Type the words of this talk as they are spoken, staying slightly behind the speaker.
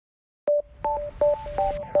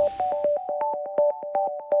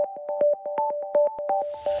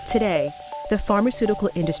Today, the pharmaceutical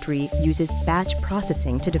industry uses batch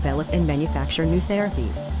processing to develop and manufacture new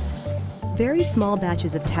therapies. Very small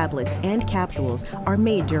batches of tablets and capsules are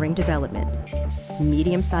made during development.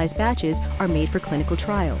 Medium-sized batches are made for clinical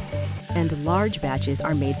trials, and large batches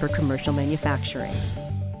are made for commercial manufacturing.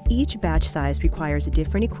 Each batch size requires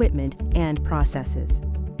different equipment and processes.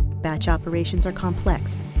 Batch operations are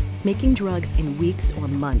complex, making drugs in weeks or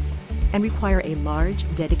months, and require a large,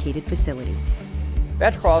 dedicated facility.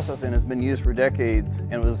 Batch processing has been used for decades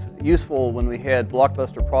and was useful when we had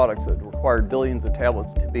blockbuster products that required billions of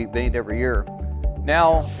tablets to be made every year.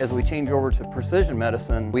 Now, as we change over to precision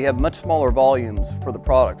medicine, we have much smaller volumes for the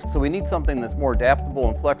products. So we need something that's more adaptable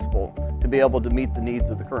and flexible to be able to meet the needs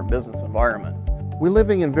of the current business environment. We're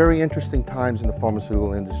living in very interesting times in the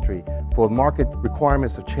pharmaceutical industry, for market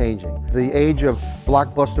requirements are changing. The age of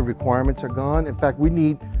blockbuster requirements are gone. In fact, we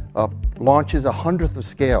need launches 1/100th of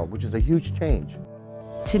scale, which is a huge change.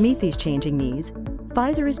 To meet these changing needs,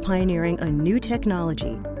 Pfizer is pioneering a new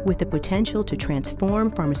technology with the potential to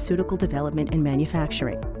transform pharmaceutical development and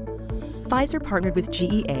manufacturing. Pfizer partnered with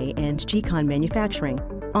GEA and G-CON manufacturing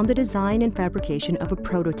on the design and fabrication of a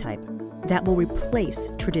prototype that will replace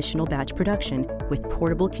traditional batch production with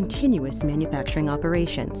portable continuous manufacturing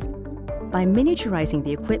operations. By miniaturizing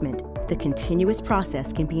the equipment, the continuous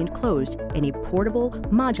process can be enclosed in a portable,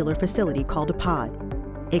 modular facility called a pod.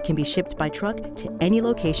 It can be shipped by truck to any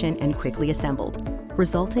location and quickly assembled,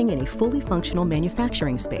 resulting in a fully functional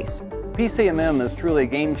manufacturing space. PCMM is truly a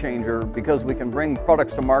game changer because we can bring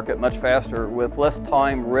products to market much faster with less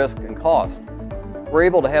time, risk, and cost. We're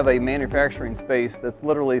able to have a manufacturing space that's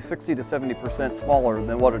literally 60 to 70% smaller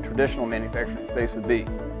than what a traditional manufacturing space would be.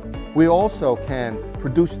 We also can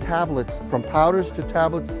produce tablets from powders to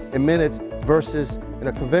tablets in minutes versus in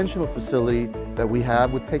a conventional facility that we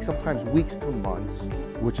have would take sometimes weeks to months,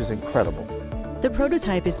 which is incredible. The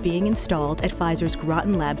prototype is being installed at Pfizer's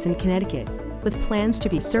Groton Labs in Connecticut, with plans to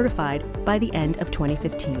be certified by the end of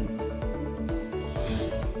 2015.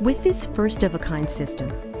 With this first-of-a-kind system,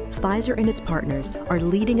 Pfizer and its partners are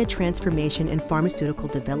leading a transformation in pharmaceutical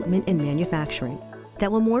development and manufacturing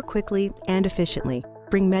that will more quickly and efficiently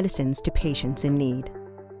bring medicines to patients in need.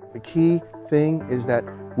 The key thing is that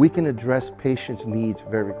we can address patients' needs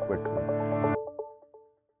very quickly.